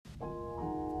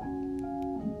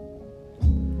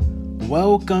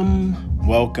Welcome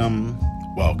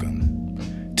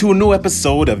to a new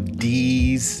episode of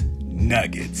D's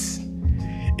Nuggets.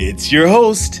 It's your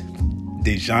host,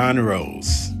 Dejan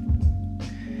Rose.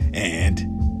 And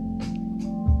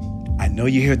I know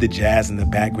you hear the jazz in the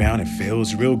background. It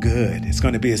feels real good. It's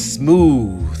going to be a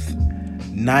smooth,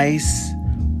 nice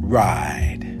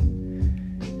ride.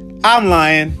 I'm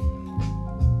lying.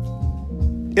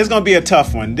 It's going to be a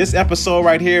tough one. This episode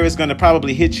right here is going to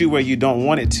probably hit you where you don't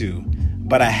want it to,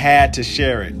 but I had to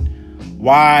share it.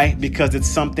 Why? Because it's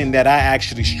something that I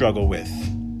actually struggle with.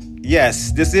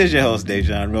 Yes, this is your host,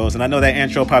 Dejan Rose, and I know that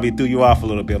intro probably threw you off a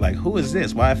little bit. Like, who is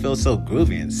this? Why I feel so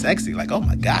groovy and sexy? Like, oh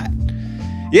my God.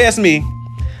 Yeah, it's me.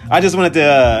 I just wanted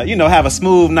to, have a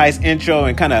smooth, nice intro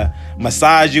and kind of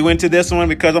massage you into this one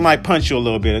because I might punch you a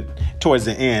little bit towards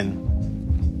the end.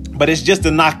 But it's just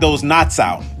to knock those knots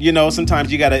out. Sometimes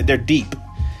they're deep.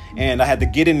 And I had to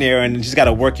get in there and just got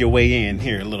to work your way in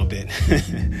here a little bit.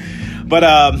 But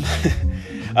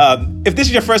if this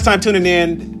is your first time tuning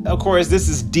in, of course, this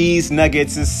is D's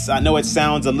Nuggets. I know it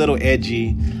sounds a little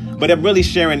edgy, but I'm really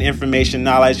sharing information,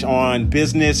 knowledge on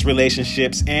business,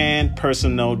 relationships, and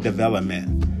personal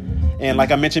development. And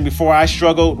like I mentioned before, I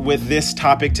struggled with this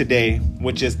topic today,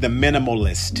 which is the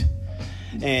minimalist.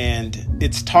 And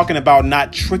it's talking about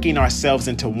not tricking ourselves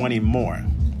into wanting more.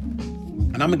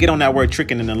 And I'm going to get on that word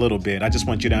tricking in a little bit. I just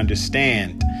want you to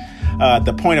understand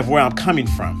the point of where I'm coming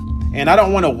from. And I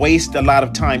don't want to waste a lot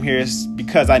of time here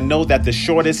because I know that the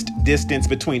shortest distance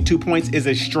between 2 points is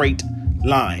a straight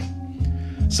line.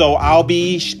 So I'll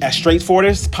be as straightforward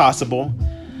as possible.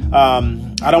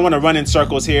 I don't want to run in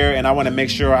circles here, and I want to make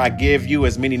sure I give you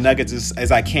as many nuggets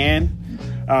as I can.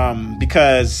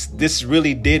 Because this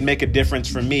really did make a difference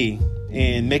for me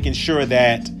in making sure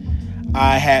that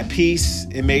I had peace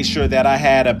and made sure that I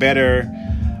had a better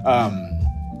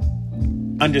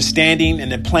understanding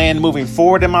and a plan moving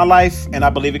forward in my life. And I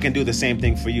believe it can do the same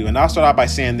thing for you. And I'll start out by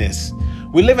saying this.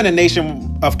 We live in a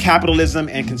nation of capitalism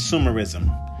and consumerism,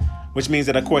 which means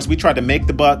that, of course, we try to make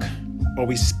the buck or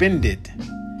we spend it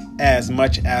as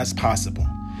much as possible.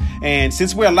 And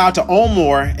since we're allowed to own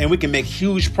more and we can make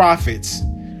huge profits,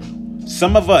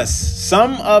 some of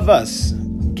us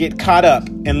get caught up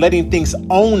in letting things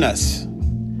own us.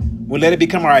 We let it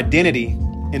become our identity,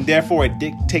 and therefore it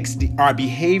dictates our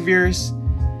behaviors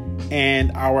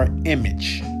and our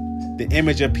image, the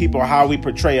image of people, how we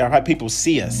portray, how people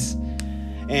see us.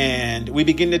 And we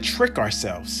begin to trick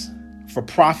ourselves for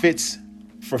profits,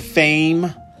 for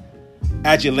fame,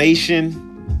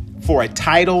 adulation, for a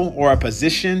title or a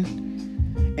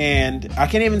position. And I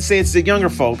can't even say it's the younger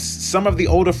folks. Some of the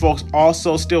older folks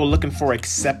also still looking for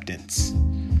acceptance.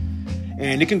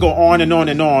 And it can go on and on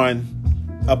and on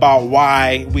about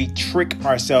why we trick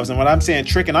ourselves. And when I'm saying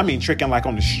tricking, I mean tricking like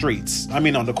on the streets. I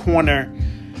mean on the corner,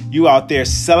 you out there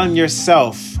selling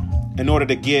yourself in order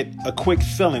to get a quick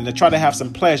feeling, to try to have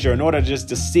some pleasure, in order just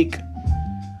to seek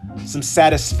some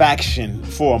satisfaction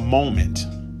for a moment.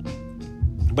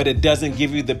 But it doesn't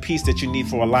give you the peace that you need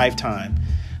for a lifetime.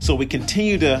 So we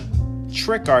continue to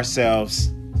trick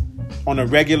ourselves on a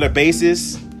regular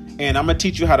basis. And I'm going to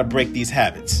teach you how to break these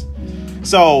habits.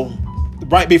 So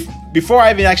right before I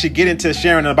even actually get into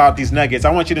sharing about these nuggets,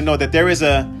 I want you to know that there is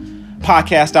a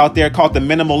podcast out there called The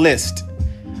Minimalist.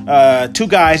 Two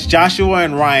guys, Joshua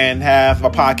and Ryan, have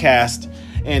a podcast.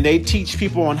 And they teach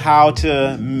people on how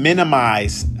to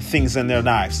minimize things in their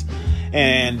lives.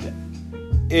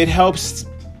 And it helps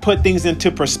put things into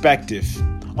perspective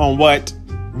on what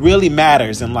really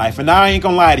matters in life. And I ain't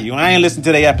gonna lie to you, I ain't listened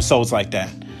to their episodes like that.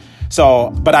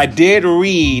 But I did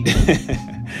read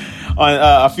on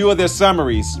a few of their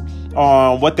summaries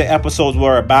on what the episodes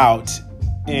were about.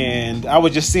 And I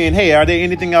was just seeing, hey, are there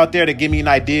anything out there to give me an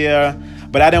idea?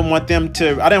 But I didn't want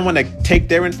to take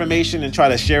their information and try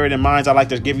to share it in mine. I like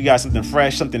to give you guys something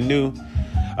fresh, something new,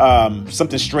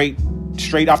 something straight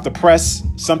off the press,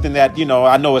 something that,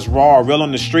 I know is raw or real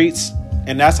on the streets.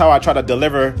 And that's how I try to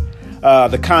deliver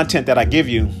the content that I give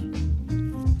you.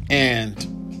 And,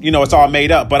 it's all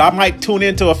made up. But I might tune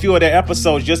into a few of their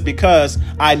episodes just because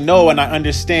I know and I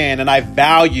understand and I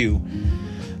value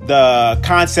the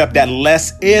concept that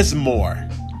less is more.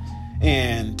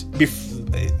 And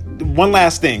one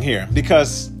last thing here,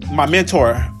 because my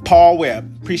mentor, Paul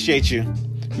Webb, appreciate you.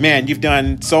 Man, you've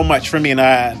done so much for me, and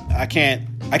I can't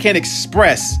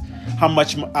express how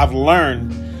much I've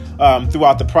learned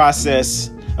throughout the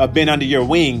process of being under your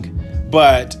wing.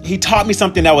 But he taught me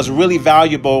something that was really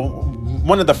valuable.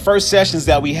 One of the first sessions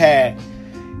that we had,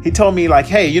 he told me like,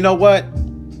 hey, you know what?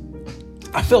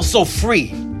 I feel so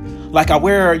free. Like I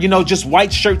wear, just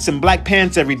white shirts and black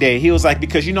pants every day. He was like,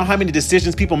 because you know how many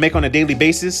decisions people make on a daily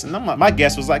basis? And my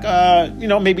guess was like,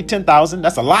 maybe 10,000.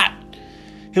 That's a lot.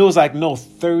 He was like, no,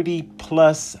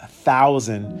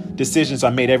 30,000+ decisions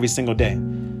are made every single day.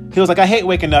 He was like, I hate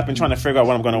waking up and trying to figure out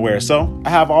what I'm going to wear. So I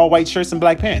have all white shirts and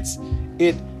black pants.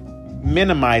 It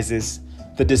minimizes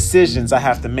the decisions I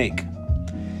have to make.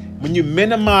 When you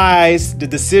minimize the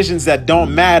decisions that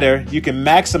don't matter, you can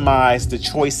maximize the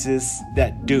choices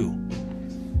that do.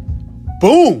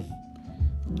 Boom.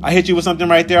 I hit you with something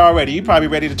right there already. You're probably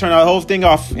ready to turn the whole thing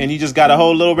off, and you just got a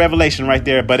whole little revelation right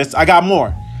there. But I got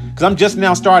more, because I'm just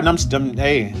now starting.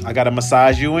 I got to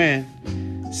massage you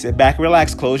in. Sit back,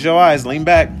 relax, close your eyes, lean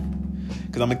back,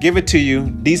 because I'm going to give it to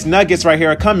you. These nuggets right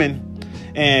here are coming.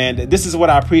 And this is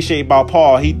what I appreciate about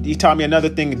Paul. He taught me another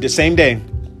thing the same day.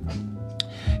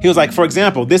 He was like, for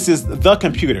example, this is the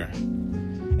computer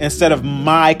instead of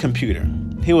my computer.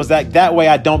 He was like, that way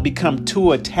I don't become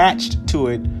too attached to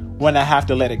it when I have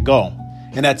to let it go.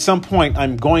 And at some point,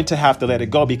 I'm going to have to let it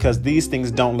go because these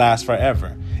things don't last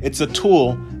forever. It's a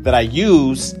tool that I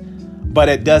use, but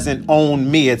it doesn't own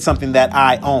me. It's something that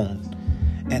I own.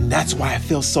 And that's why I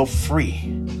feel so free.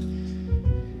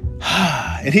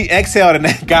 And he exhaled, and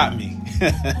that got me.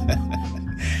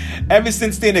 Ever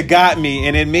since then, it got me,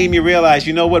 and it made me realize,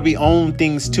 you know what? We own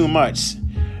things too much.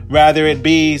 Rather it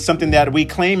be something that we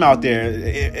claim out there.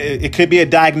 It could be a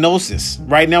diagnosis.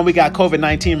 Right now, we got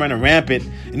COVID-19 running rampant,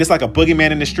 and it's like a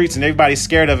boogeyman in the streets, and everybody's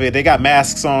scared of it. They got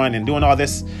masks on and doing all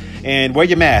this. And wear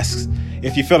your masks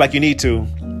if you feel like you need to.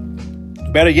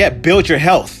 Better yet, build your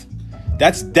health.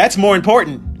 That's more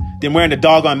important than wearing a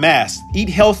doggone mask. Eat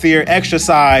healthier,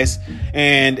 exercise,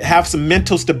 and have some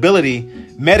mental stability.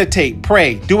 Meditate,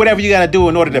 pray, do whatever you got to do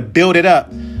in order to build it up.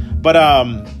 But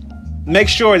make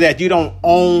sure that you don't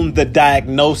own the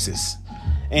diagnosis.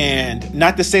 And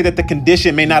not to say that the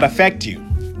condition may not affect you,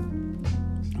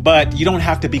 but you don't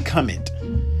have to become it.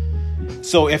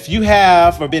 So if you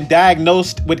have or been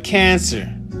diagnosed with cancer,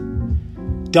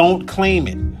 don't claim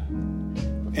it.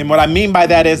 And what I mean by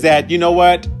that is that, you know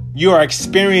what? You are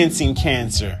experiencing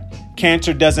cancer.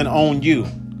 Cancer doesn't own you.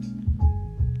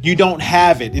 You don't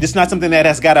have it. It's not something that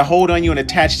has got a hold on you and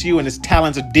attached to you and its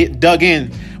talons are dug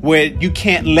in where you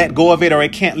can't let go of it or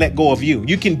it can't let go of you.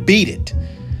 You can beat it.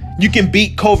 You can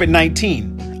beat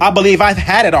COVID-19. I believe I've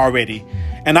had it already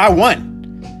and I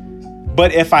won.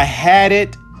 But if I had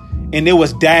it and it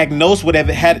was diagnosed, whatever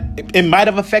it had, it might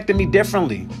have affected me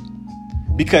differently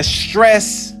because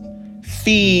stress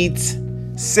feeds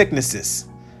sicknesses.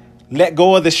 Let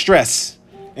go of the stress.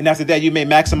 And after that, you may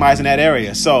maximize in that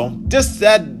area. So just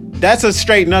that's a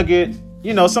straight nugget.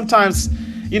 Sometimes,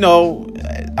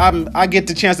 I get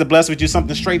the chance to bless with you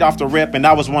something straight off the rip. And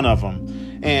that was one of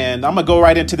them. And I'm going to go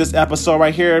right into this episode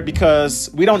right here because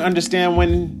we don't understand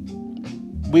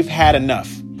when we've had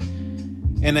enough.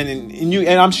 And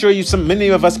I'm sure many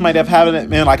of us might have had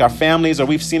it in like our families or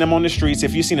we've seen them on the streets.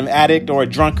 If you've seen an addict or a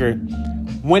drunkard,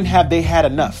 when have they had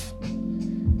enough?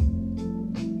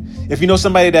 If you know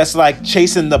somebody that's like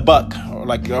chasing the buck, or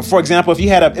like, for example, if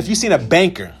you've seen a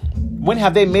banker, when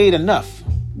have they made enough?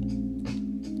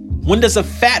 When does a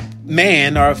fat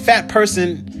man or a fat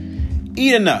person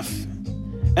eat enough?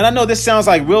 And I know this sounds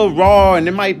like real raw and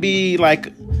it might be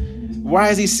like, why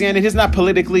is he saying it? It's not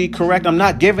politically correct. I'm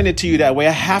not giving it to you that way.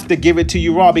 I have to give it to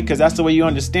you raw because that's the way you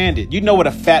understand it. You know what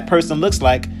a fat person looks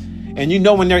like. And you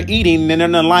know when they're eating and they're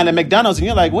in the line at McDonald's and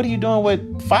you're like, what are you doing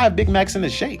with 5 Big Macs and a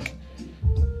shake?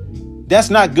 That's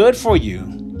not good for you.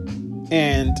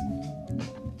 And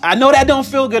I know that don't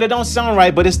feel good. It don't sound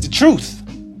right, but it's the truth.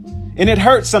 And it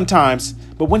hurts sometimes.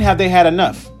 But when have they had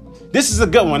enough? This is a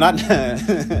good one.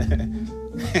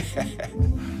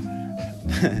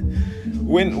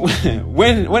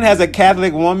 When has a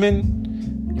Catholic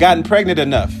woman gotten pregnant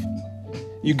enough?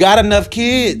 You got enough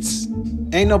kids.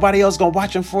 Ain't nobody else gonna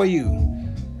watch them for you.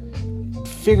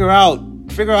 Figure out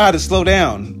how to slow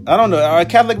down. I don't know. Are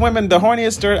Catholic women the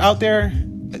horniest out there?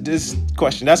 This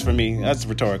question, that's for me. That's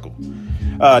rhetorical.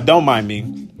 Don't mind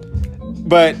me.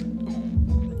 But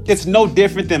it's no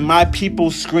different than my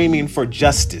people screaming for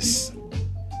justice.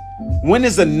 When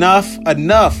is enough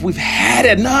enough? We've had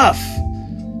enough.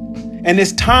 And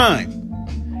it's time.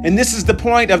 And this is the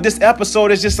point of this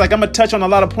episode. It's just like I'm going to touch on a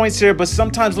lot of points here, but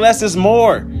sometimes less is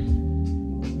more.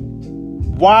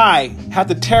 Why have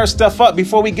to tear stuff up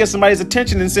before we get somebody's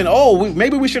attention and say,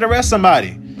 maybe we should arrest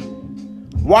somebody?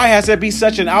 Why has there been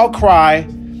such an outcry?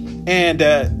 And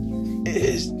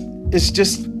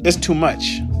it's too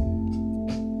much.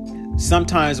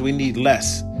 Sometimes we need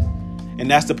less.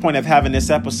 And that's the point of having this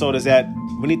episode, is that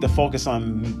we need to focus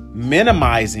on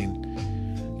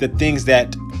minimizing the things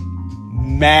that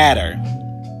matter.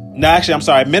 No, actually, I'm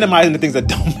sorry. Minimizing the things that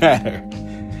don't matter.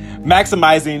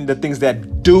 Maximizing the things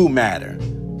that do matter.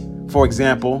 For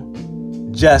example,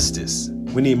 justice.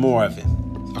 We need more of it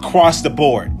across the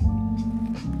board.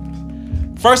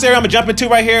 First area I'm going to jump into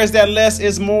right here is that less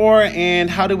is more. And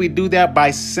how do we do that?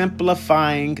 By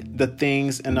simplifying the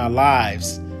things in our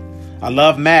lives. I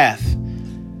love math.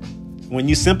 When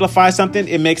you simplify something,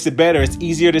 it makes it better. It's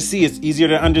easier to see. It's easier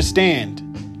to understand.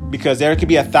 Because there could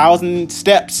be 1,000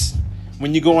 steps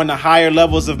when you go into higher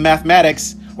levels of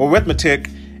mathematics or arithmetic,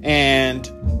 and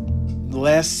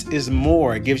less is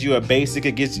more. It gives you a basic.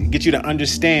 It gets you to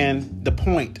understand the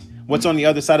point. What's on the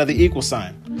other side of the equal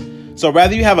sign. So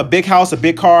rather you have a big house, a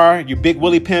big car, you're big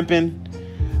Willie pimping,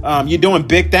 you're doing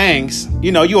big things,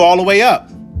 you all the way up.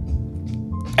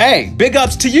 Hey, big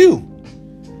ups to you.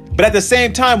 But at the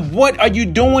same time, what are you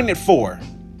doing it for?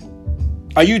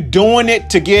 Are you doing it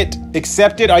to get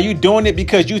accepted? Are you doing it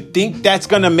because you think that's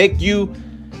going to make you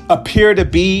appear to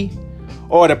be,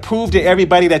 or to prove to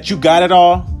everybody that you got it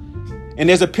all? And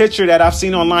there's a picture that I've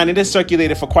seen online. It is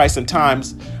circulated for quite some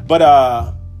times, but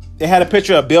it had a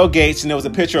picture of Bill Gates and there was a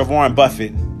picture of Warren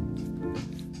Buffett.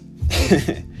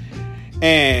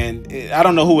 And I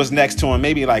don't know who was next to him.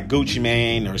 Maybe like Gucci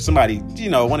Mane or somebody,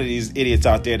 one of these idiots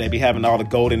out there that be having all the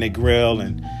gold in their grill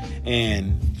and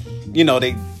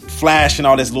they flashing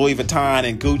all this Louis Vuitton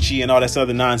and Gucci and all this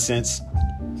other nonsense.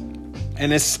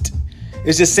 And it's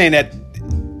just saying that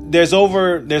there's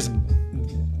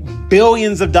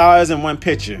billions of dollars in one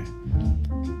picture,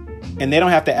 and they don't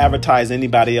have to advertise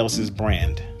anybody else's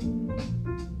brand.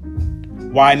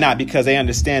 Why not? Because they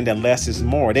understand that less is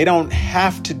more. They don't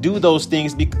have to do those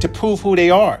things to prove who they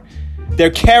are. Their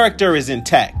character is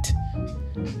intact.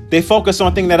 They focus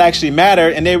on things that actually matter,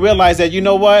 and they realize that, you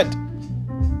know what?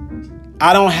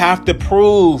 I don't have to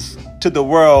prove to the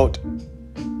world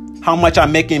how much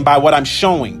I'm making by what I'm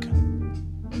showing.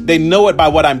 They know it by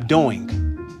what I'm doing.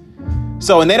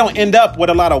 So, and they don't end up with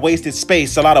a lot of wasted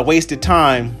space, a lot of wasted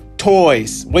time,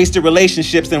 toys, wasted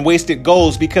relationships, and wasted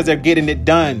goals because they're getting it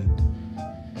done.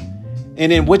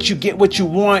 And then what you get, what you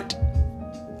want,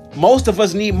 most of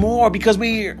us need more because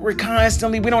we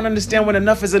don't understand when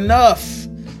enough is enough.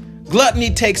 Gluttony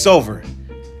takes over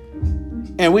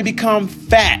and we become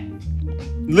fat.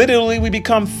 Literally, we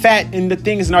become fat in the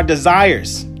things and our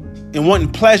desires and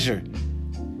wanting pleasure.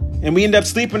 And we end up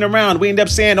sleeping around. We end up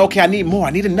saying, okay, I need more. I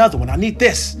need another one. I need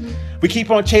this. We keep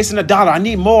on chasing a dollar. I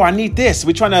need more. I need this.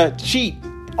 We're trying to cheat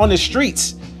on the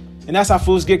streets. And that's how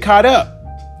fools get caught up.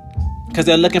 Because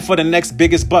they're looking for the next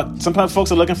biggest buck. Sometimes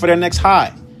folks are looking for their next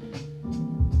high.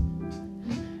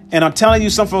 And I'm telling you,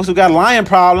 some folks who got lying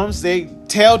problems, they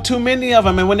tell too many of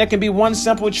them. And when there can be one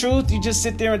simple truth, you just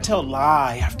sit there and tell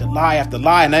lie after lie after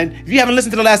lie. And then, if you haven't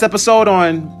listened to the last episode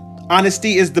on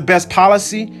honesty is the best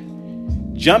policy,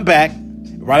 jump back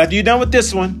right after you're done with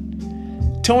this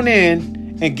one. Tune in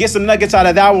and get some nuggets out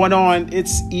of that one on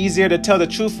it's easier to tell the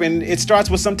truth. And it starts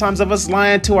with sometimes of us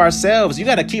lying to ourselves. You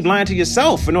got to keep lying to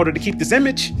yourself in order to keep this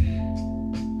image.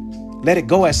 Let it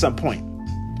go at some point.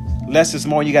 Less is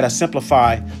more. You got to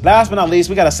simplify. Last but not least,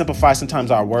 we got to simplify sometimes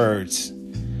our words.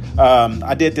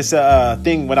 I did this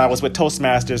thing when I was with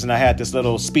Toastmasters, and I had this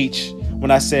little speech when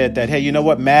I said that, hey, you know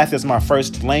what? Math is my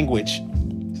first language.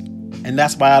 And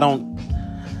that's why I don't.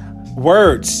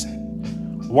 Words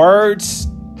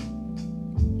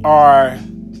are,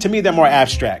 to me, they're more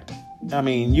abstract. I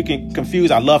mean, you can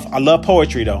confuse. I love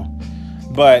poetry though,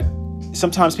 but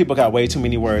sometimes people got way too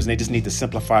many words and they just need to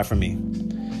simplify for me.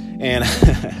 And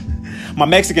my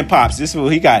Mexican pops, this fool,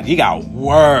 he got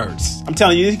words. I'm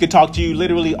telling you, he could talk to you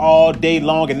literally all day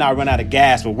long and not run out of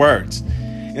gas with words.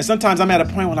 And sometimes I'm at a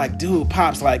point where like, dude,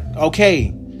 pops, like,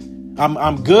 okay,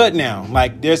 I'm good now.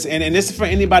 Like there's, and this is for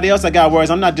anybody else that got words.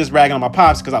 I'm not just ragging on my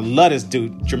pops because I love this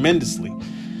dude tremendously.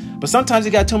 But sometimes he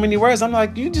got too many words. I'm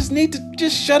like, you just need to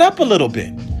just shut up a little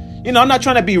bit. I'm not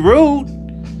trying to be rude,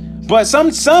 but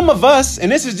some of us,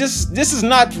 and this is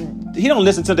not, he don't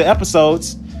listen to the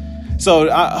episodes.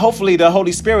 So hopefully the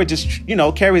Holy Spirit just,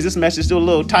 carries this message to a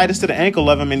little tightest to the ankle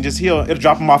of him and just it'll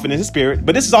drop him off in his spirit.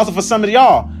 But this is also for some of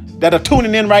y'all that are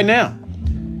tuning in right now.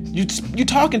 You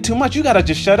talking too much. You got to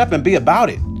just shut up and be about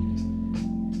it.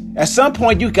 At some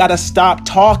point, you got to stop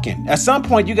talking. At some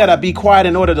point, you got to be quiet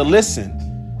in order to listen.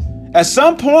 At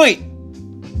some point,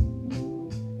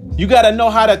 you got to know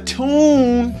how to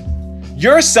tune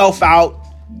yourself out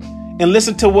and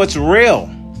listen to what's real.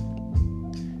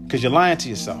 Because you're lying to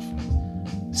yourself.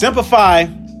 Simplify.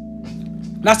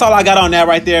 That's all I got on that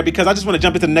right there, because I just want to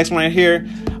jump into the next one right here.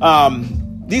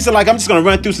 These are I'm just going to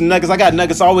run through some nuggets. I got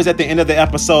nuggets always at the end of the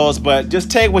episodes, but just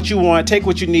take what you want, take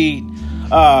what you need.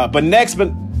 But next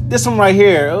This one right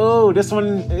here. Oh, this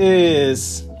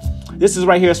is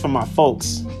right here is for my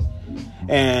folks.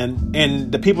 And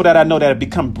the people that I know that have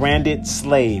become branded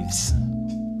slaves.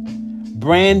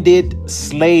 Branded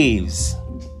slaves.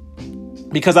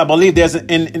 Because I believe there's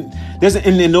an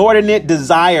inordinate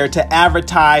desire to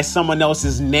advertise someone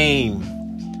else's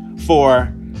name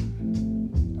for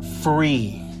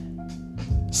free.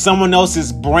 Someone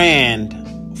else's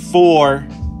brand for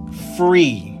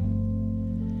free.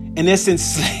 And it's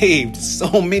enslaved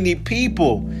so many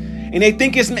people. And they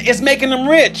think it's making them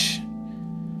rich.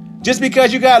 Just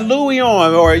because you got Louis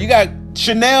on, or you got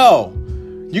Chanel,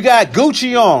 you got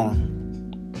Gucci on,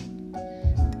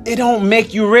 it don't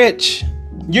make you rich.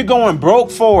 You're going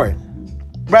broke for it.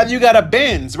 Rather you got a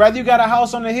Benz, rather you got a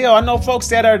house on the hill. I know folks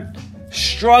that are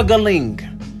struggling.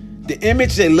 The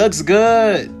image, it looks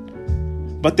good,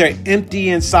 but they're empty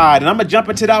inside. And I'm going to jump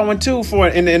into that one too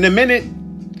in a minute.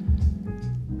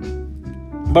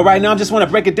 But right now, I just want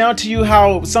to break it down to you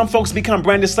how some folks become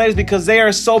branded slaves because they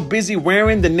are so busy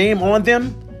wearing the name on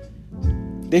them.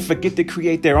 They forget to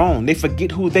create their own. They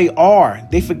forget who they are.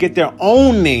 They forget their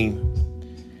own name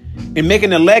and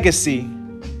making a legacy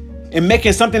and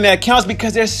making something that counts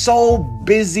because they're so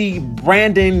busy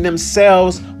branding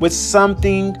themselves with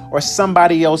something or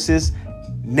somebody else's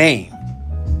name.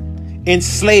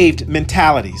 Enslaved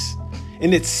mentalities.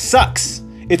 And it sucks.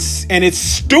 It's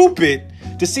stupid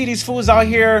to see these fools out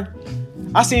here.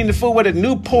 I seen the fool with a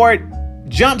Newport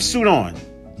jumpsuit on.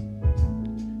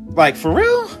 Like, for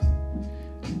real?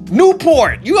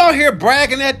 Newport, you out here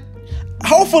bragging that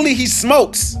hopefully he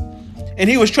smokes. And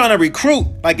he was trying to recruit.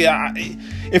 Like,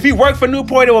 if he worked for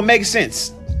Newport, it would make sense.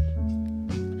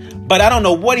 But I don't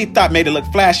know what he thought made it look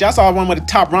flashy. I saw one with a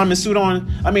top ramen suit on.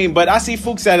 But I see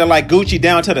folks that are like Gucci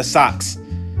down to the socks.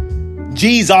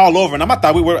 G's all over. And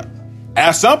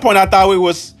at some point, I thought we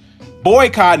was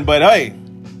boycotting, but hey,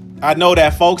 I know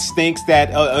that folks thinks that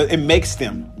it makes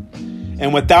them,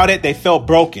 and without it, they felt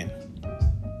broken.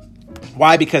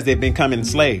 Why? Because they've become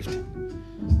enslaved.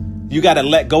 You got to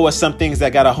let go of some things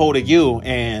that got a hold of you,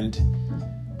 and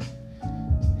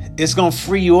it's gonna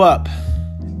free you up.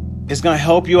 It's gonna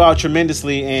help you out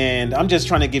tremendously. And I'm just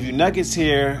trying to give you nuggets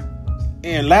here.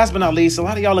 And last but not least, a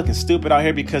lot of y'all looking stupid out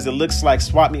here because it looks like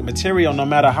swap meet material, no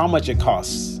matter how much it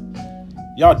costs.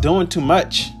 Y'all doing too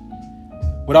much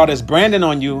with all this branding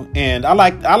on you. And I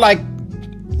like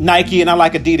Nike and I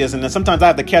like Adidas. And then sometimes I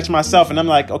have to catch myself and I'm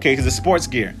like, okay, because it's sports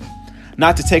gear,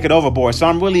 not to take it overboard. So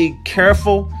I'm really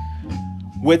careful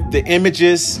with the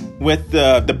images, with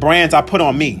the brands I put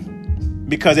on me.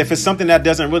 Because if it's something that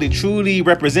doesn't really truly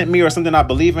represent me or something I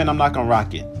believe in, I'm not going to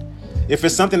rock it. If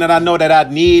it's something that I know that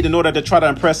I need in order to try to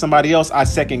impress somebody else, I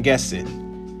second guess it.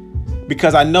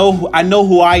 Because I know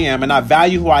who I am and I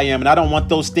value who I am. And I don't want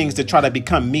those things to try to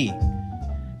become me.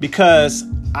 Because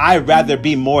I'd rather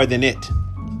be more than it.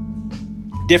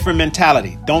 Different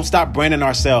mentality. Don't stop branding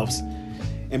ourselves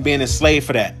and being a slave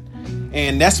for that.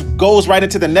 And that goes right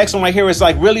into the next one right here. It's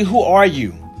like, really, who are you?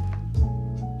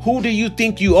 Who do you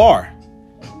think you are?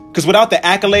 Because without the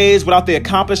accolades, without the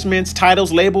accomplishments,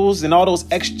 titles, labels, and all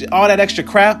that extra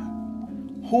crap,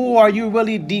 who are you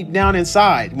really deep down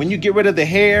inside? When you get rid of the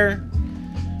hair,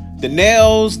 the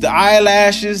nails, the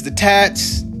eyelashes, the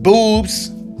tats,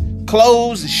 boobs,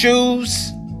 clothes,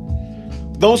 shoes,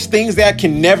 those things that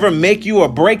can never make you or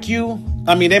break you.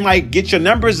 They might get your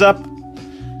numbers up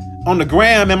on the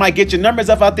gram. It might get your numbers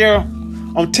up out there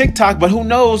on TikTok, but who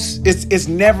knows? It's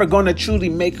never going to truly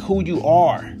make who you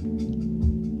are.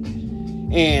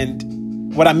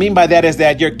 And what I mean by that is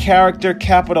that your character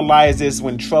capitalizes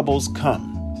when troubles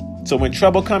come. So when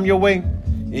trouble come your way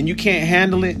and you can't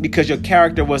handle it because your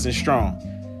character wasn't strong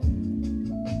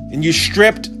and you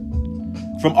stripped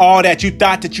from all that you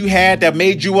thought that you had that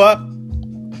made you up,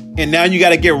 and now you got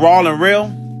to get raw and real,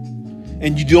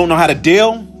 and you don't know how to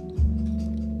deal,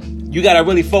 you got to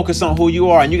really focus on who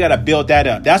you are, and you got to build that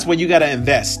up. That's when you got to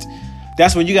invest.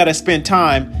 That's when you got to spend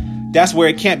time. That's where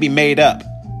it can't be made up.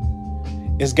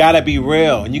 It's got to be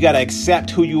real, and you got to accept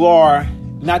who you are,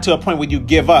 not to a point where you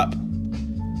give up,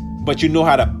 but you know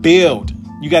how to build.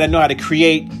 You got to know how to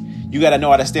create. You got to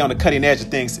know how to stay on the cutting edge of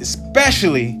things,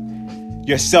 especially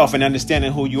yourself and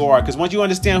understanding who you are. Because once you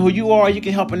understand who you are, you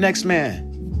can help the next man.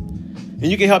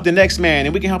 And you can help the next man.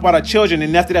 And we can help out our children.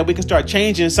 And after that, we can start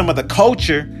changing some of the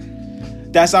culture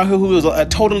that's out here who is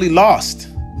totally lost.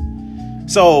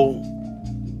 So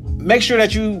make sure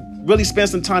that you really spend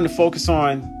some time to focus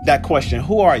on that question.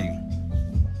 Who are you?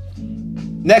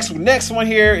 Next one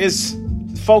here is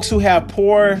folks who have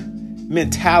poor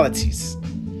mentalities.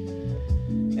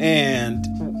 And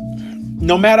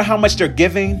no matter how much they're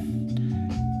giving,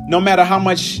 no matter how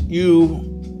much you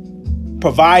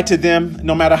provide to them,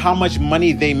 no matter how much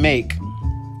money they make,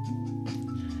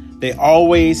 they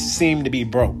always seem to be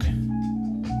broke.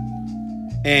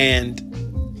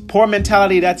 And poor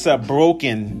mentality, that's a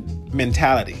broken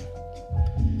mentality,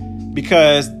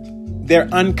 because they're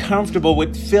uncomfortable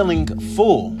with feeling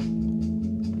full.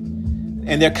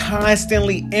 And they're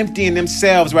constantly emptying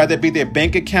themselves, whether it be their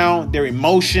bank account, their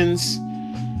emotions,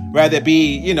 whether it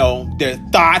be, their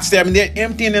thoughts. They're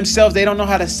emptying themselves. They don't know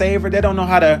how to savor. They don't know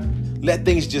how to let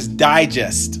things just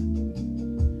digest.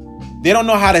 They don't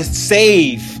know how to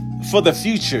save for the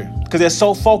future because they're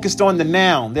so focused on the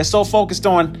now. They're so focused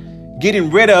on getting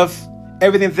rid of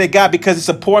everything that they got because it's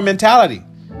a poor mentality.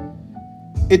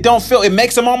 It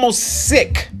makes them almost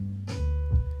sick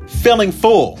feeling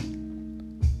full.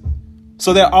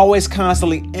 So they're always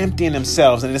constantly emptying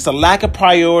themselves, and it's a lack of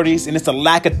priorities and it's a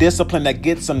lack of discipline that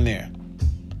gets them there.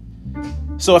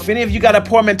 So if any of you got a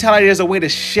poor mentality, there's a way to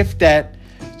shift that,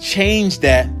 change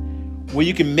that, where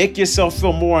you can make yourself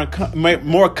feel more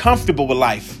comfortable with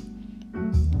life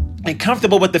and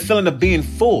comfortable with the feeling of being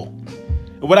full.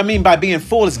 And what I mean by being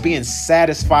full is being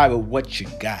satisfied with what you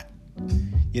got.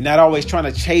 You're not always trying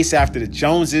to chase after the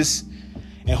Joneses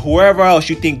and whoever else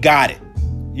you think got it.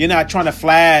 You're not trying to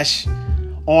flash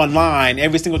online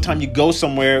every single time you go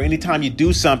somewhere, anytime you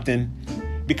do something,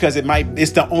 because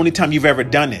it's the only time you've ever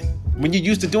done it. When you're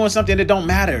used to doing something, it don't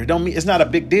matter. It's not a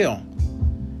big deal.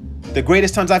 The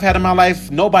greatest times I've had in my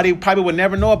life, nobody probably would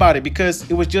never know about it because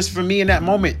it was just for me in that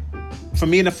moment, for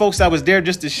me and the folks that was there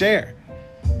just to share.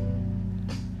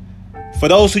 For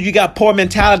those who you got poor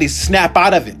mentality, snap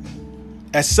out of it.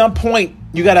 At some point,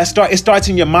 you got to start. It starts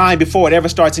in your mind before it ever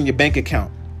starts in your bank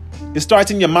account. It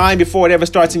starts in your mind before it ever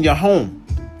starts in your home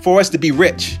for us to be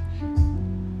rich.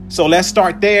 So let's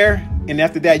start there. And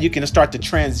after that, you can start to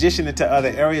transition into other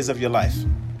areas of your life.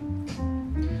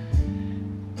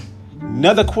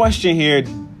 Another question here.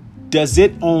 Does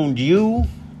it own you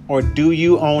or do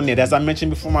you own it? As I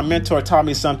mentioned before, my mentor taught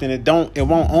me something. It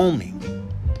won't own me.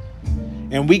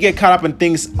 And we get caught up in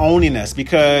things owning us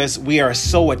because we are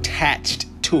so attached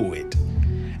to it.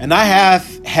 And I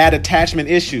have had attachment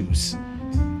issues,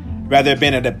 whether it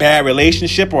been in a bad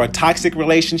relationship or a toxic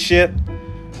relationship.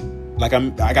 Like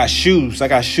I got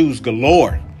shoes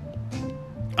galore.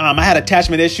 I had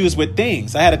attachment issues with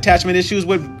things. I had attachment issues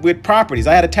with properties.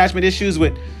 I had attachment issues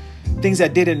with things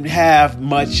that didn't have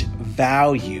much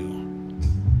value,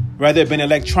 whether it been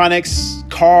electronics,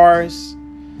 cars,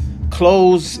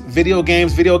 clothes, video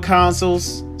games, video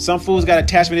consoles. Some fools got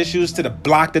attachment issues to the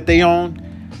block that they own,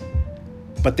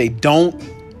 but they don't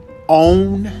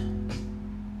own.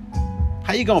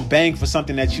 How you gonna bang for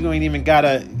something that you ain't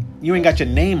got your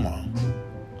name on?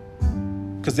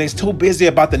 Because they're so busy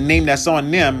about the name that's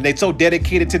on them. They're so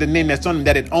dedicated to the name that's on them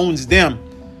that it owns them.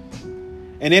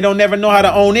 And they don't never know how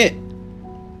to own it.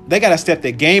 They got to step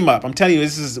their game up. I'm telling you,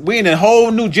 we're in a whole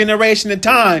new generation of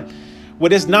time where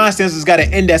this nonsense has got to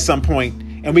end at some point.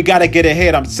 And we got to get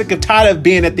ahead. I'm sick and tired of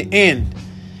being at the end.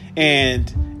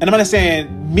 And I'm not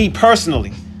saying me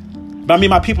personally, but I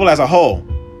mean my people as a whole.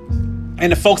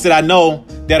 And the folks that I know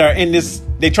that are in this,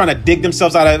 they're trying to dig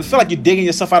themselves out of it. I feel like you're digging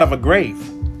yourself out of a grave.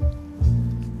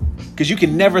 Because you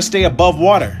can never stay above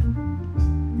water.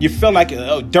 You feel like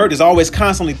dirt is always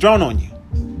constantly thrown on you.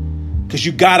 Because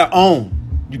you got to own.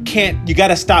 You got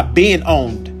to stop being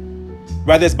owned.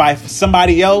 Whether it's by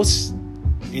somebody else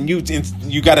and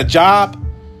you got a job,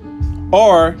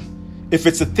 or if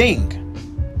it's a thing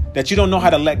that you don't know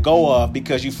how to let go of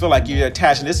because you feel like you're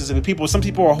attached. And some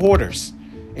people are hoarders.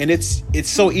 And it's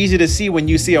so easy to see when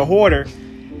you see a hoarder,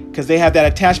 because they have that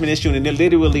attachment issue and it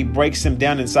literally breaks them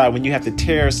down inside when you have to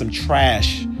tear some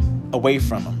trash away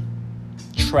from them.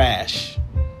 Trash.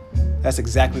 That's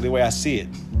exactly the way I see it.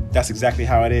 That's exactly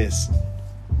how it is.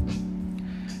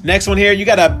 Next one here, you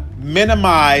got to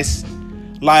minimize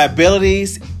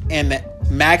liabilities and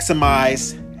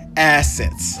maximize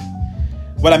assets.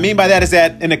 What I mean by that is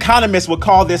that an economist would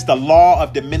call this the law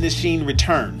of diminishing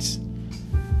returns.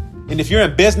 And if you're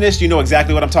in business, you know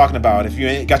exactly what I'm talking about. If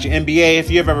you got your MBA, if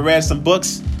you've ever read some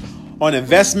books on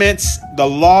investments, the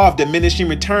law of diminishing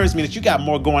returns means that you got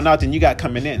more going out than you got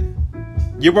coming in.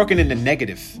 You're working in the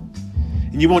negative,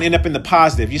 and you won't end up in the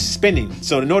positive. You're spending.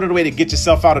 So in order to get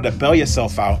yourself out or to bail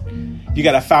yourself out, you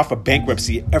got to file for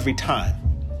bankruptcy every time.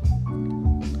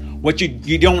 What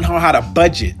you don't know how to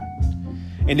budget.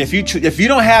 And if you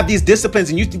don't have these disciplines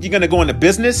and you think you're going to go into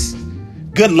business,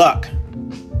 good luck.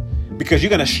 Because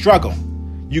you're going to struggle.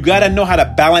 You got to know how to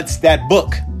balance that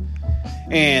book.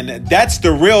 And that's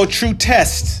the real true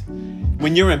test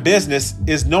when you're in business,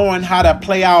 is knowing how to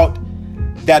play out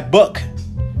that book.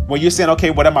 Where you're saying,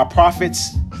 okay, what are my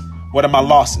profits? What are my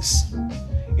losses?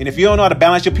 And if you don't know how to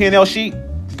balance your P&L sheet,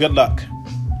 good luck.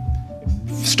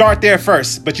 Start there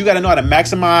first, but you got to know how to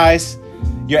maximize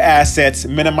your assets,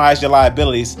 minimize your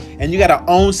liabilities, and you got to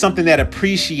own something that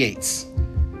appreciates.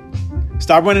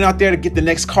 Stop running out there to get the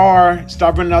next car.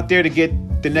 Stop running out there to get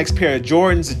the next pair of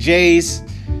Jordans or J's.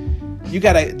 You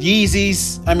got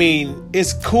Yeezys. I mean,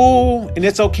 it's cool and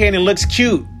it's okay and it looks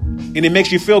cute and it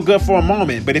makes you feel good for a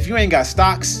moment. But if you ain't got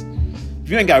stocks,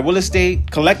 if you ain't got real estate,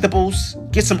 collectibles,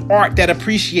 get some art that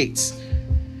appreciates.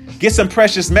 Get some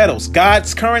precious metals.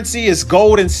 God's currency is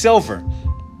gold and silver.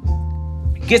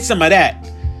 Get some of that.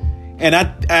 And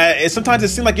sometimes it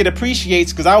seems like it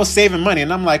appreciates because I was saving money.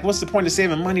 And I'm like, what's the point of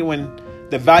saving money when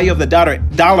the value of the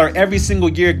dollar every single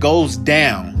year goes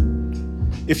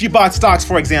down? If you bought stocks,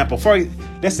 for example,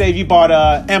 let's say you bought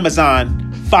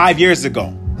Amazon 5 years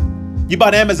ago. You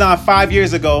bought Amazon 5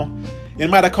 years ago. It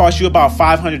might have cost you about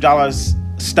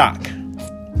 $500 stock.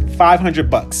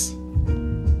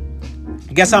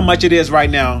 $500. Guess how much it is right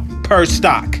now per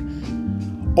stock?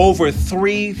 Over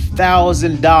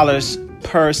 $3,000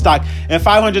 per stock. And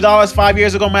 $500 5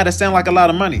 years ago might have sounded like a lot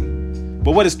of money.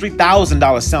 But what does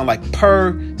 $3,000 sound like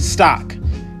per stock?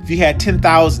 If you had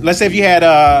 10,000, let's say if you had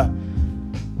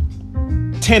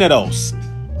 10 of those,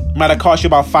 might have cost you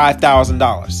about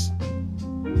 $5,000.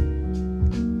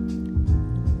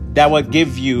 That would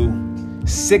give you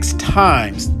 6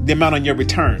 times the amount on your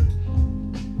return.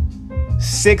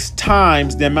 6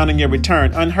 times the amount in your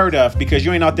return. Unheard of, because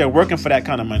you ain't out there working for that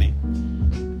kind of money.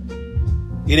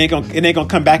 It ain't gonna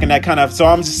come back in that kind of. So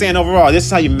I'm just saying overall, this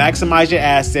is how you maximize your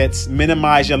assets,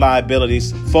 minimize your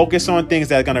liabilities, focus on things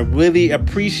that are gonna really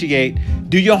appreciate.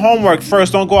 Do your homework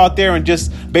first. Don't go out there and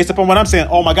just based upon what I'm saying,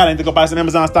 oh my God, I need to go buy some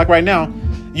Amazon stock right now.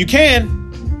 You can,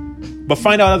 but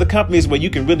find out other companies where you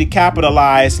can really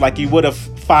capitalize like you would have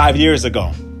 5 years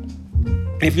ago.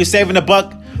 If you're saving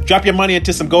 $1, drop your money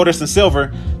into some gold or some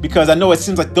silver, because I know it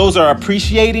seems like those are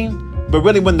appreciating, but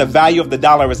really when the value of the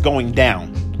dollar is going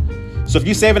down. So if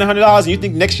you're saving $100 and you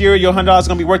think next year your $100 is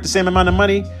going to be worth the same amount of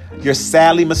money, you're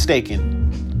sadly mistaken,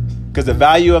 because the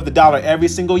value of the dollar every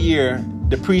single year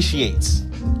depreciates.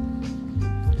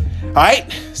 All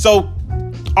right. So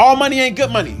all money ain't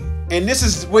good money. And this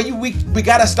is where we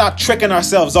got to stop tricking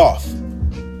ourselves off.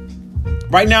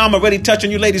 Right now, I'm already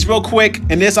touching you ladies real quick.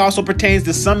 And this also pertains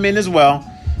to some men as well.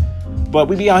 But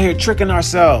we be out here tricking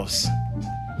ourselves.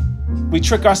 We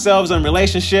trick ourselves on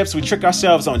relationships. We trick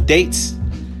ourselves on dates.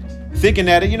 Thinking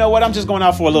that, you know what, I'm just going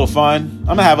out for a little fun. I'm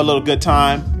going to have a little good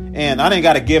time. And I ain't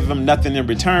got to give them nothing in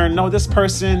return. No, this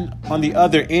person on the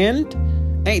other end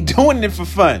ain't doing it for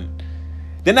fun.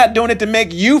 They're not doing it to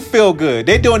make you feel good.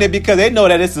 They're doing it because they know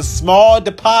that it's a small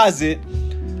deposit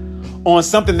on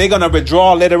something they're going to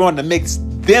withdraw later on that makes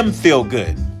them feel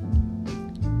good.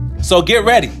 So get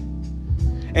ready.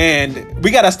 And we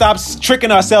got to stop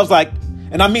tricking ourselves like,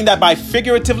 and I mean that by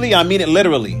figuratively, I mean it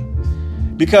literally.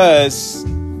 Because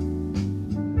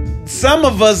some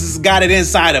of us got it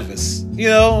inside of us, you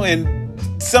know, and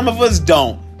some of us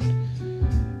don't.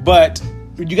 But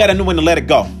you got to know when to let it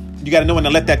go. You got to know when to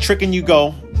let that trick in you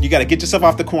go. You got to get yourself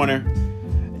off the corner.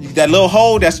 That little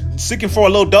hole that's seeking for a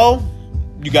little dough,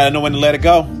 you got to know when to let it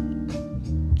go.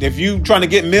 If you trying to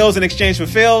get meals in exchange for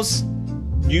fills,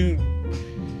 you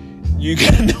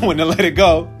got to know when to let it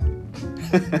go.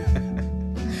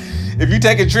 If you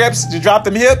taking trips to drop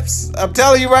them hips, I'm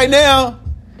telling you right now,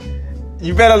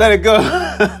 you better let it go.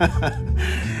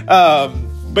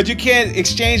 But you can't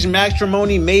exchange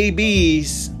matrimony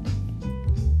maybes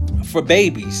for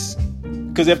babies.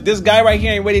 Because if this guy right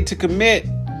here ain't ready to commit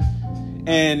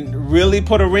and really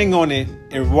put a ring on it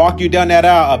and walk you down that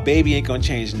aisle, a baby ain't gonna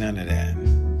change none of that.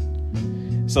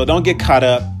 So don't get caught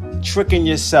up tricking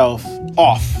yourself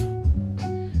off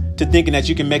to thinking that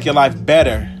you can make your life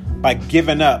better by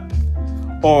giving up,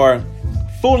 or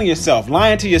fooling yourself,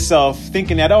 lying to yourself,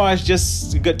 thinking that, oh, it's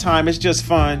just a good time, it's just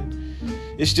fun,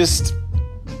 it's just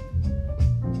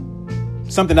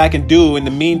something I can do in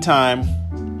the meantime.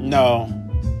 No,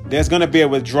 there's going to be a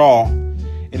withdrawal,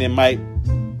 and it might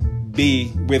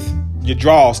be with your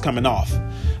draws coming off.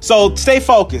 So stay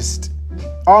focused.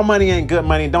 All money ain't good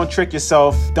money. Don't trick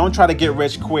yourself. Don't try to get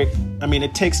rich quick. I mean,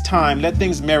 it takes time. Let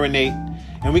things marinate.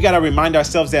 And we got to remind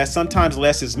ourselves that sometimes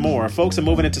less is more. Folks are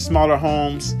moving into smaller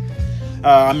homes.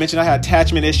 I mentioned I had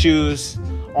attachment issues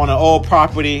on an old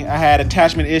property. I had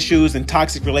attachment issues in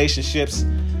toxic relationships.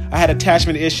 I had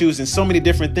attachment issues in so many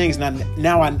different things.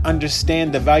 Now I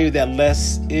understand the value that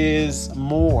less is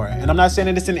more. And I'm not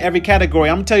saying this in every category.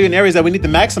 I'm going to tell you in areas that we need to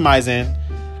maximize in.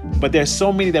 But there's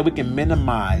so many that we can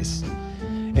minimize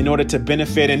in order to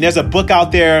benefit. And there's a book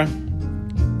out there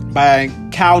by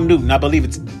Cal Newton. I believe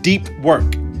it's Deep Work.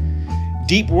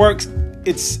 Deep Work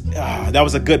that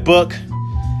was a good book.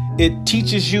 It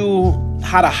teaches you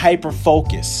how to hyper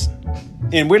focus.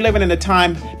 And we're living in a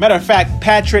time, matter of fact,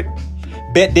 Patrick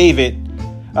Bet-David,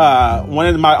 one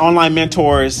of my online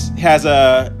mentors, has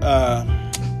on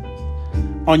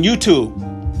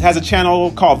YouTube, has a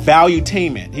channel called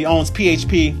Valuetainment. He owns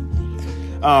PHP.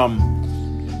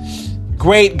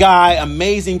 Great guy,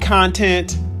 amazing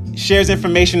content, shares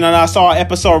information. And I saw an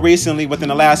episode recently within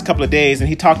the last couple of days, and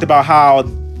he talked about how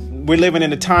we're living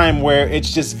in a time where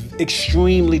it's just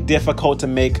extremely difficult to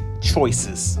make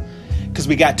choices because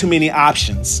we got too many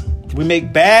options. We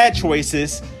make bad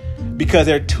choices because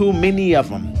there are too many of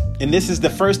them. And this is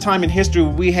the first time in history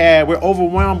we're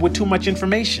overwhelmed with too much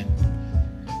information.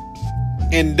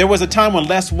 And there was a time when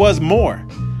less was more.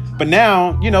 But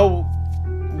now,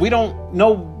 we don't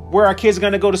know where our kids are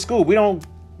going to go to school. We don't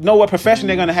know what profession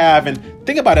they're going to have. And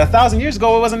think about it. 1,000 years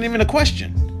ago, it wasn't even a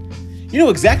question. You knew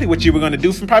exactly what you were going to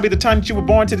do from probably the time that you were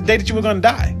born to the day that you were going to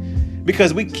die.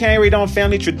 Because we carried on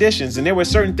family traditions. And there were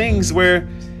certain things where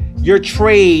your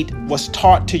trade was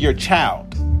taught to your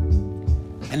child.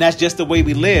 And that's just the way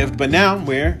we lived. But now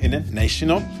we're in a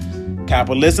national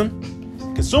capitalism,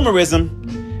 consumerism.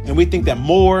 And we think that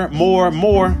more.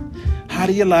 How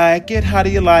do you like it? How do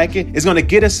you like it? It's going to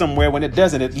get us somewhere when it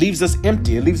doesn't. It leaves us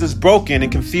empty. It leaves us broken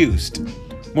and confused.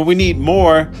 When we need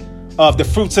more of the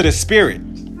fruits of the Spirit,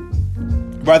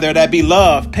 whether that be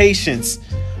love, patience,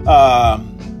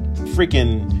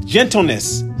 freaking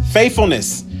gentleness,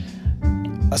 faithfulness,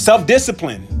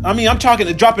 self-discipline. I mean, I'm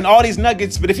dropping all these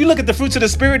nuggets, but if you look at the fruits of the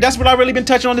Spirit, that's what I've really been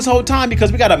touching on this whole time,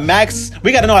 because we got to know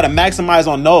how to maximize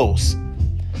on those.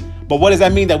 But what does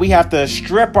that mean? That we have to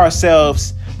strip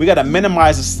ourselves. We got to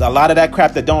minimize a lot of that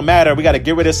crap that don't matter. We got to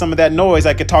get rid of some of that noise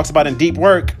like it talks about in Deep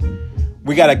Work.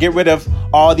 We got to get rid of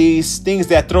all these things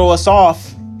that throw us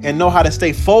off and know how to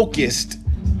stay focused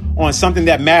on something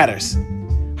that matters.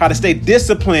 How to stay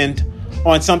disciplined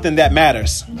on something that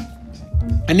matters.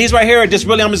 And these right here are just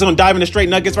really, I'm just going to dive into straight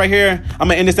nuggets right here. I'm going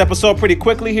to end this episode pretty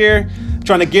quickly here. I'm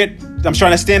trying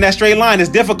to stay in that straight line. It's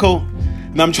difficult.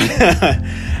 And I'm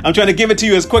trying to give it to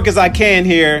you as quick as I can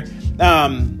here.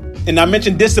 And I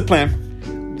mentioned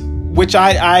discipline, which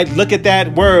I look at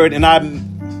that word and I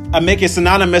make it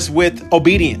synonymous with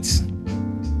obedience.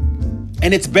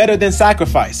 And it's better than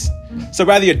sacrifice. So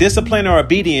whether you're disciplined or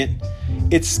obedient,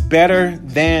 it's better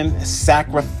than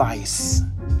sacrifice.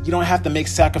 You don't have to make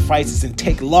sacrifices and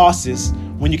take losses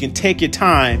when you can take your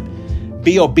time,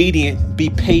 be obedient, be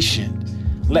patient,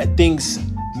 let things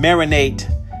marinate,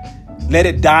 let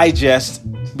it digest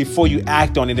before you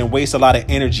act on it and waste a lot of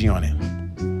energy on it.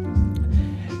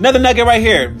 Another nugget right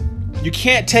here. You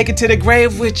can't take it to the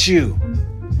grave with you.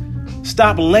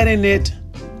 Stop letting it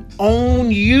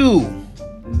own you,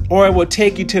 or it will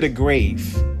take you to the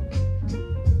grave.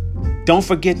 Don't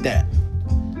forget that.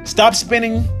 Stop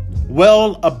spending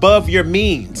well above your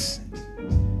means.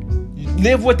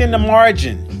 Live within the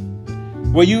margin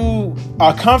where you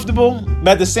are comfortable,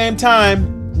 but at the same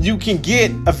time, you can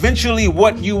get eventually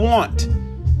what you want.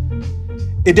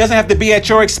 It doesn't have to be at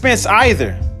your expense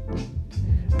either.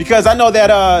 Because I know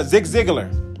that Zig Ziglar,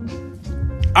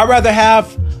 I'd rather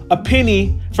have a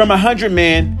penny from 100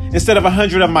 men instead of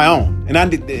 100 of my own. And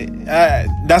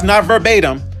that's not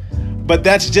verbatim, but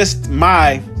that's just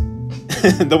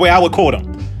the way I would quote him.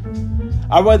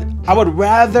 I would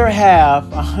rather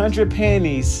have 100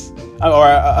 pennies or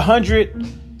 100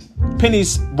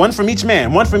 pennies, one from each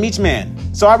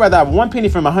man. So I'd rather have one penny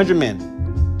from 100 men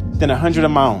than 100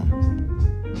 of my own.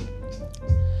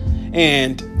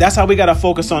 And that's how we got to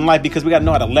focus on life, because we got to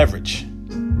know how to leverage.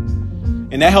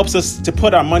 And that helps us to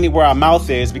put our money where our mouth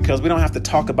is, because we don't have to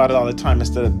talk about it all the time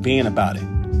instead of being about it.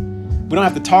 We don't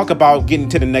have to talk about getting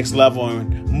to the next level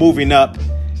and moving up,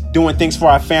 doing things for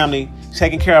our family,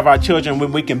 taking care of our children,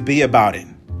 when we can be about it.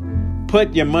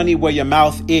 Put your money where your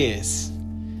mouth is.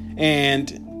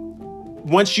 And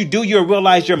once you do, you'll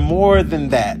realize you're more than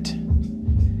that.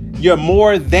 You're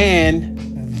more than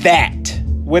that.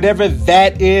 Whatever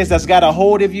that is that's got a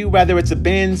hold of you, whether it's a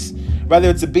Benz, whether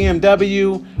it's a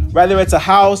BMW, whether it's a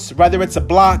house, whether it's a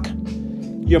block,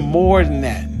 you're more than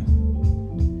that.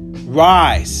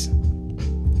 Rise.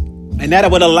 And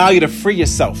that would allow you to free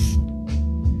yourself.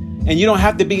 And you don't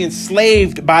have to be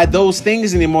enslaved by those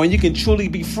things anymore. And you can truly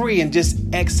be free and just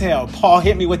exhale. Paul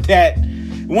hit me with that.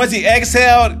 Once he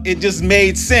exhaled, it just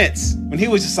made sense. When he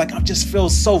was just like, I just feel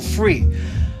so free.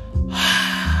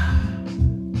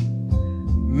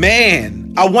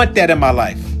 Man, I want that in my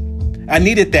life. I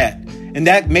needed that. And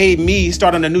that made me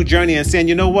start on a new journey and saying,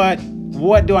 you know what?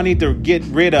 What do I need to get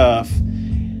rid of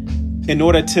in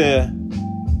order to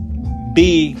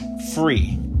be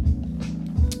free?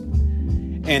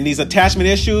 And these attachment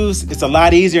issues, it's a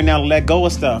lot easier now to let go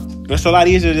of stuff. It's a lot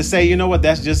easier to say, you know what,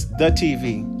 that's just the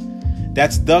TV.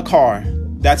 That's the car.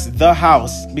 That's the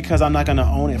house, because I'm not going to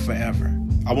own it forever.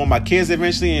 I want my kids to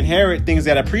eventually inherit things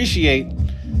that I appreciate.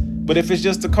 But if it's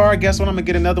just a car, guess what? I'm going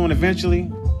to get another one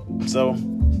eventually. So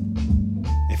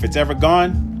if it's ever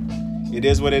gone, it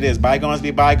is what it is. Bygones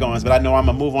be bygones. But I know I'm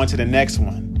going to move on to the next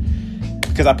one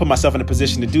because I put myself in a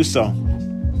position to do so.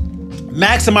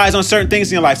 Maximize on certain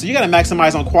things in your life. So you got to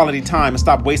maximize on quality time and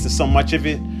stop wasting so much of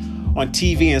it on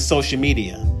TV and social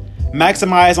media.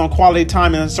 Maximize on quality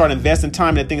time and start investing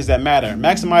time in the things that matter.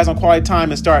 Maximize on quality time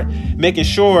and start making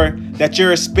sure that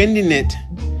you're spending it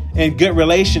in good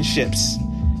relationships.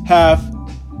 Have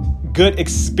good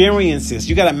experiences.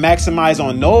 You got to maximize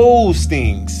on those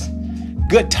things.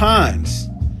 Good times.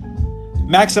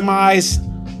 Maximize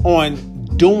on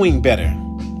doing better.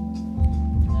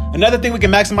 Another thing we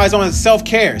can maximize on is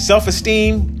self-care,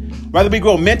 self-esteem. Whether we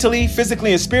grow mentally,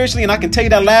 physically, and spiritually. And I can tell you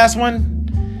that last one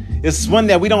is one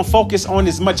that we don't focus on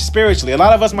as much spiritually. A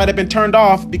lot of us might have been turned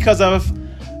off because of,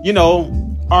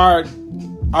 our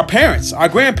parents, our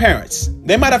grandparents.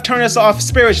 They might have turned us off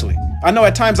spiritually. I know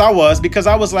at times I was, because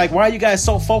I was like, why are you guys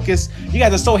so focused? You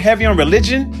guys are so heavy on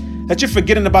religion that you're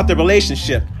forgetting about the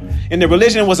relationship. And the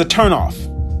religion was a turnoff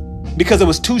because it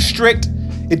was too strict.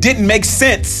 It didn't make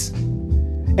sense.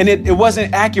 And it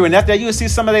wasn't accurate. And after that, you would see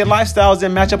some of their lifestyles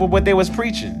didn't match up with what they was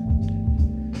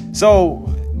preaching. So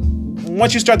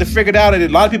once you start to figure it out, a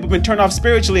lot of people have been turned off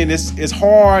spiritually, and it's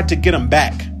hard to get them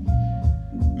back.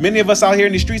 Many of us out here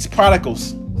in the streets are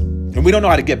prodigals, and we don't know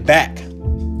how to get back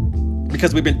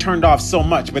because we've been turned off so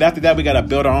much. But after that, we got to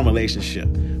build our own relationship.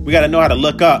 We got to know how to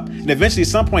look up. And eventually, at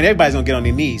some point, everybody's going to get on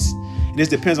their knees. It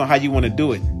just depends on how you want to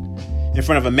do it, in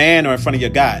front of a man or in front of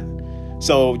your God.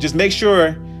 So just make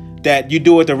sure that you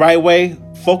do it the right way.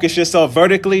 Focus yourself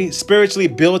vertically, spiritually,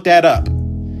 build that up.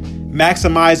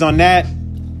 Maximize on that.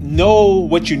 Know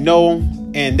what you know,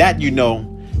 and that you know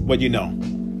what you know.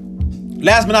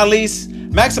 Last but not least,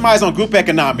 maximize on group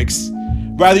economics.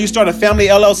 Whether you start a family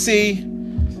LLC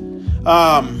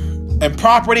and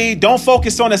property, don't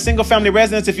focus on a single family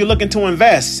residence if you're looking to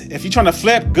invest. If you're trying to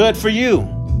flip, good for you.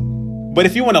 But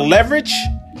if you want to leverage,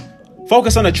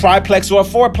 focus on a triplex or a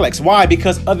fourplex. Why?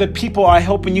 Because other people are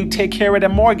helping you take care of their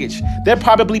mortgage. They're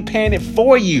probably paying it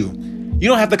for you. You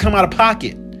don't have to come out of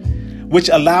pocket, which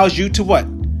allows you to what?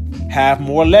 Have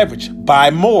more leverage,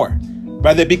 buy more,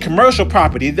 whether it be commercial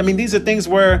property. I mean, these are things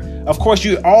where, of course,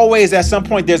 you always, at some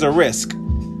point, there's a risk,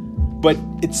 but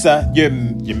it's you're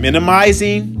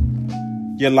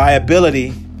minimizing your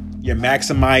liability, you're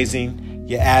maximizing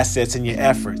your assets and your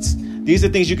efforts. These are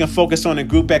things you can focus on in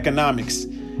group economics.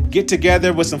 Get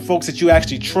together with some folks that you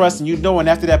actually trust and and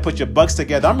after that, put your bucks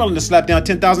together. I'm willing to slap down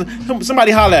 10,000.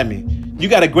 Somebody holler at me. You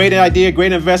got a great idea,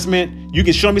 great investment. You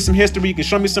can show me some history. You can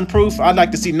show me some proof. I'd like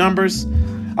to see numbers.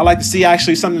 I like to see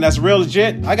actually something that's real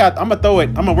legit. I'm going to throw it.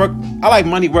 I'm going to work. I like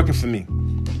money working for me.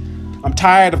 I'm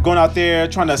tired of going out there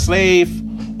trying to slave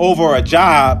over a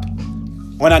job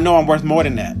when I know I'm worth more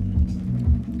than that.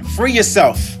 Free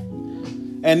yourself.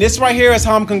 And this right here is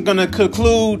how I'm going to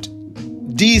conclude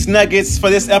these nuggets for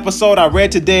this episode I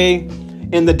read today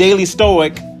in the Daily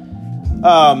Stoic.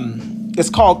 It's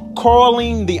called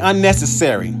Quarreling the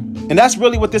Unnecessary. And that's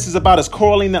really what this is about, is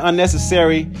quarreling the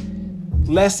unnecessary.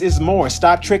 Less is more.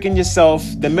 Stop tricking yourself,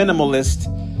 the minimalist.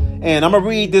 And I'm going to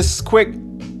read this quick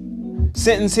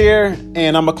sentence here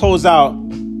and I'm going to close out.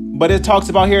 But it talks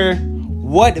about here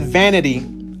what vanity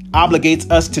obligates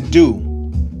us to do,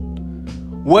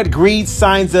 what greed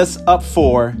signs us up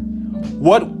for,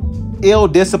 what ill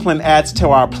discipline adds to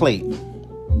our plate,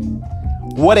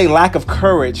 what a lack of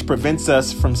courage prevents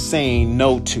us from saying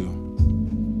no to.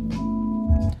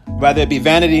 Whether it be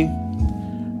vanity,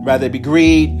 whether it be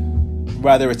greed,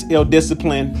 whether it's ill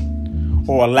discipline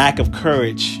or a lack of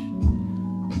courage,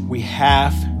 we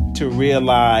have to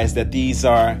realize that these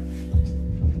are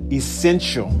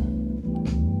essential.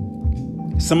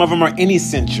 Some of them are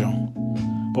inessential,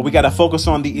 but we got to focus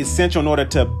on the essential in order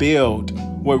to build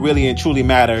what really and truly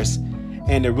matters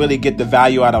and to really get the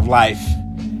value out of life.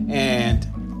 And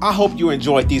I hope you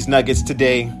enjoyed these nuggets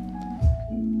today.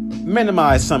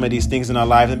 Minimize some of these things in our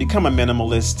lives and become a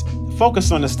minimalist.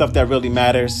 Focus on the stuff that really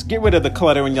matters. Get rid of the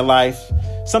clutter in your life.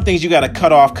 Some things you got to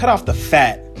cut off the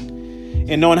fat,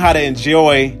 and knowing how to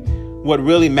enjoy what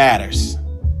really matters,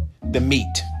 the meat.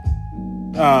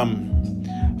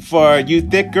 For you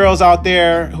thick girls out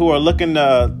there who are looking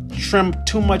to trim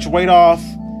too much weight off,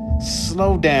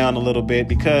 slow down a little bit,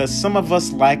 because some of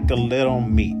us like a little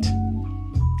meat.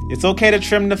 It's okay to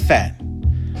trim the fat,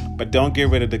 but don't get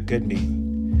rid of the good meat.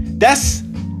 That's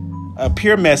a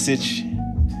pure message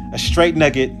a straight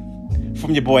nugget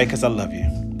from your boy, because I love you.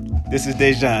 This is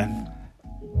Dejan,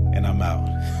 and I'm out.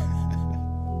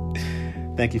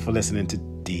 Thank you for listening to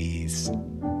D's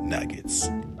Nuggets.